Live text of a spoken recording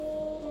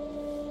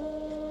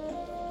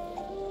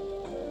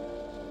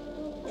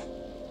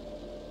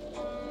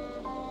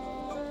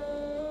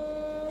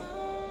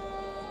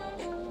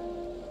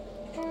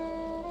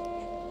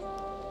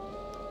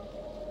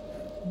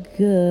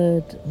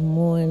Good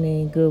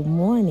morning. Good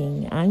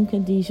morning. I'm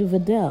Khadijah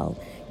Vidal.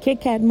 Kit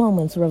Kat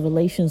Moments,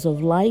 Revelations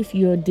of Life.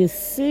 Your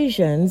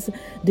decisions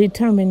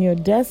determine your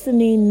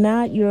destiny,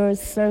 not your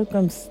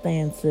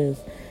circumstances.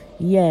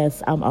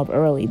 Yes, I'm up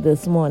early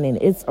this morning.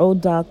 It's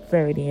o'clock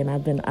 30, and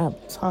I've been up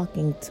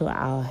talking to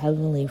our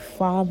Heavenly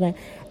Father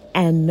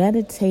and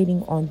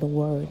meditating on the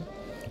Word.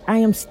 I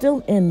am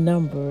still in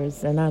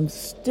Numbers, and I'm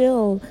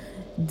still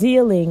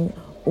dealing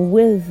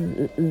with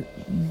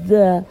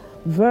the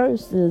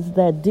verses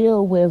that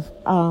deal with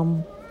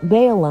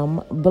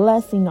Balaam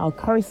blessing or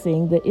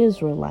cursing the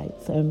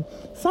Israelites. And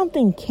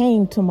something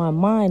came to my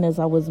mind as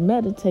I was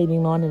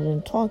meditating on it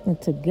and talking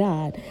to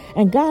God.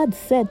 And God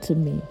said to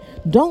me,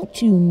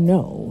 "Don't you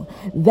know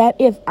that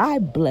if I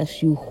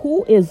bless you,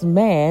 who is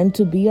man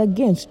to be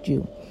against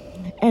you?"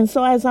 And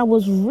so as I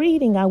was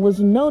reading, I was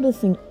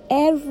noticing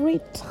every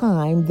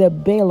time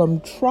that Balaam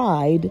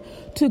tried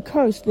to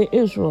curse the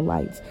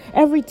Israelites,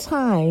 every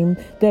time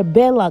that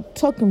Balak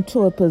took him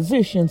to a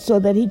position so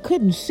that he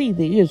couldn't see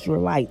the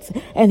Israelites,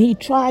 and he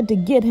tried to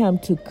get him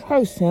to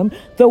curse him,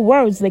 the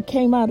words that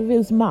came out of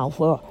his mouth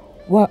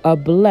were a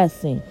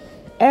blessing.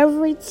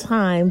 Every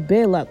time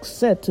Balak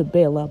said to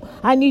Balaam,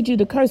 "I need you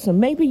to curse him,"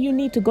 maybe you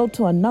need to go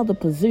to another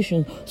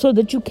position so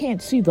that you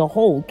can't see the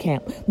whole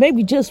camp,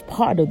 maybe just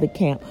part of the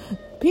camp.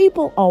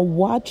 People are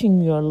watching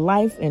your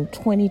life in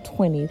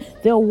 2020.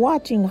 They're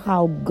watching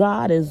how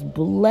God is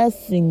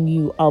blessing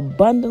you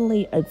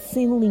abundantly,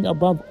 exceedingly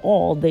above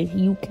all that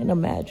you can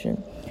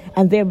imagine.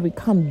 And they've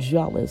become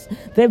jealous.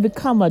 They've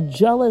become a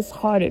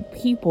jealous-hearted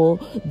people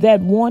that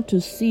want to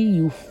see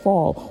you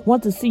fall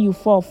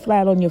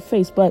flat on your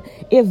face. But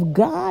if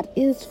God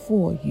is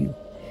for you,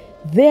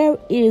 there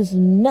is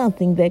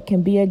nothing that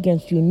can be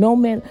against you, no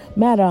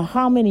matter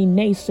how many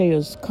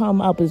naysayers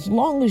come up, as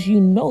long as you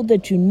know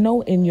that you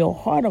know in your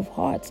heart of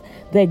hearts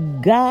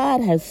that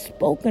God has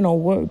spoken a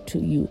word to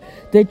you,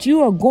 that you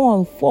are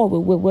going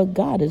forward with what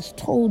God has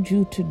told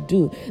you to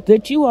do,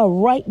 that you are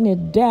writing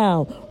it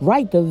down,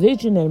 write the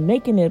vision and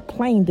making it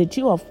plain, that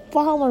you are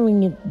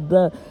following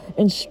the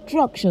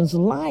instructions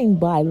line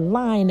by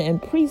line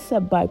and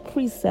precept by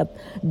precept.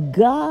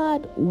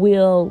 God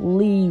will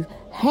leave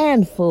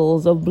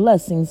handfuls of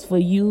blessings for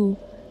you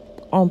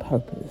on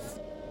purpose.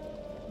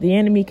 The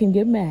enemy can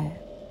get mad.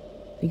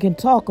 He can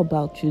talk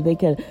about you. They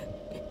can,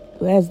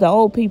 as the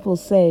old people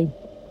say,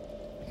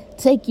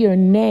 take your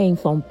name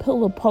from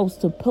pillar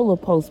post to pillar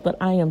post. But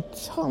I am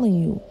telling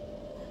you,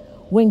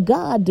 when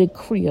God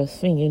decrees a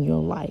thing in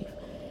your life,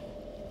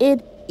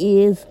 it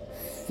is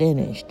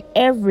finished.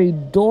 Every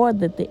door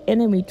that the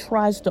enemy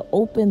tries to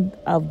open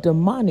of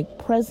demonic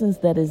presence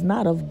that is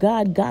not of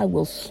God, God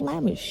will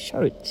slam it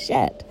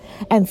shut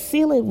and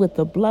seal it with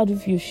the blood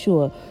of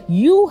Yeshua.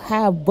 You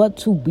have but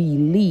to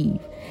believe.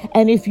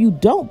 And if you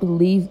don't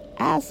believe,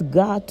 ask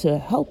God to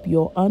help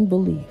your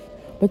unbelief.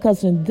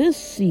 Because in this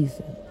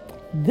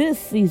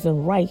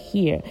season right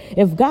here,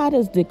 if God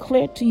has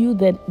declared to you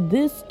that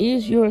this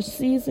is your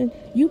season,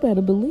 you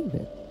better believe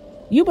it.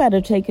 You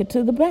better take it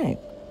to the bank.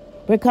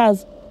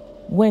 Because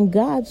when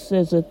God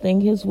says a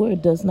thing, his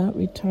word does not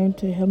return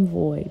to him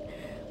void.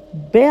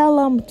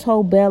 Balaam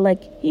told Balak,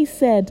 he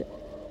said,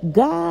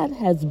 God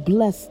has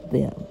blessed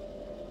them.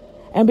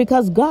 And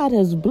because God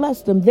has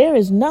blessed them, there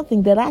is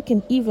nothing that I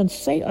can even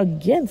say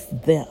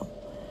against them.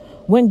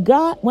 When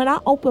I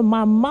open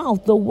my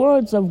mouth, the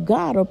words of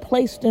God are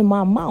placed in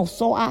my mouth.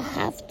 So I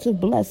have to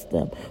bless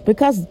them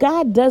because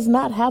God does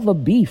not have a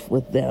beef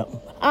with them.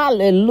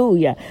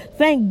 Hallelujah.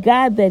 Thank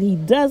God that he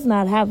does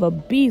not have a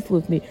beef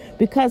with me,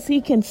 because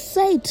he can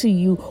say to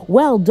you,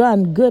 "Well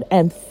done, good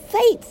and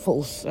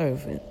faithful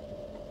servant."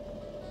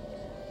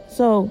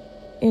 So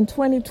in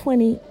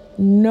 2020,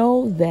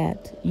 know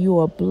that you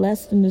are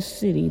blessed in the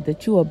city,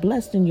 that you are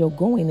blessed in your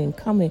going and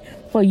coming,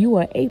 for you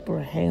are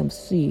Abraham's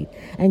seed.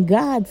 And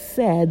God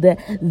said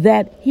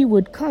that he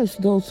would curse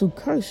those who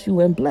curse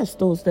you and bless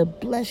those that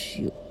bless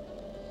you.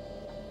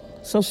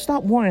 So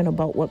stop worrying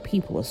about what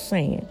people are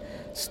saying.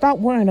 Stop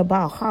worrying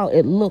about how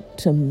it looked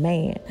to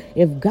man.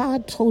 If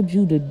God told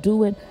you to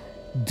do it,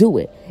 do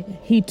it.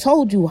 He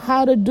told you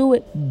how to do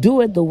it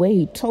the way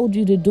he told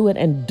you to do it,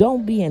 and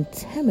don't be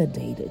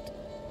intimidated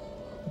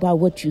by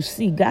what you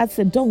see. God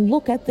said, don't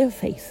look at their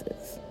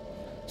faces.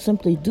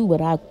 Simply do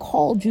what I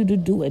called you to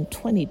do in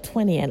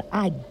 2020, and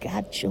I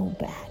got your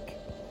back.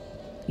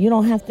 You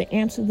don't have to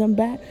answer them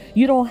back.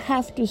 You don't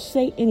have to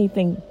say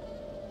anything,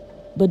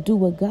 but do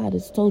what God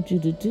has told you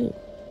to do.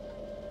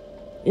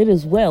 It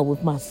is well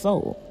with my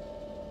soul.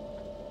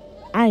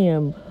 I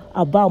am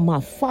about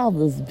my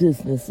Father's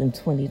business in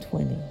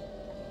 2020.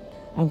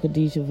 I'm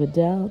Khadijah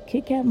Vidal.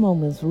 Kit Kat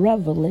Moments,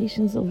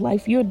 Revelations of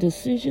Life. Your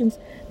decisions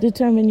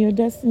determine your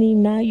destiny,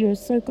 not your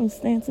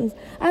circumstances.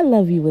 I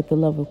love you with the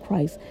love of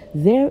Christ.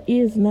 There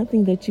is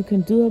nothing that you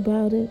can do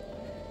about it.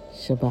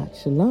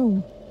 Shabbat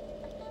Shalom.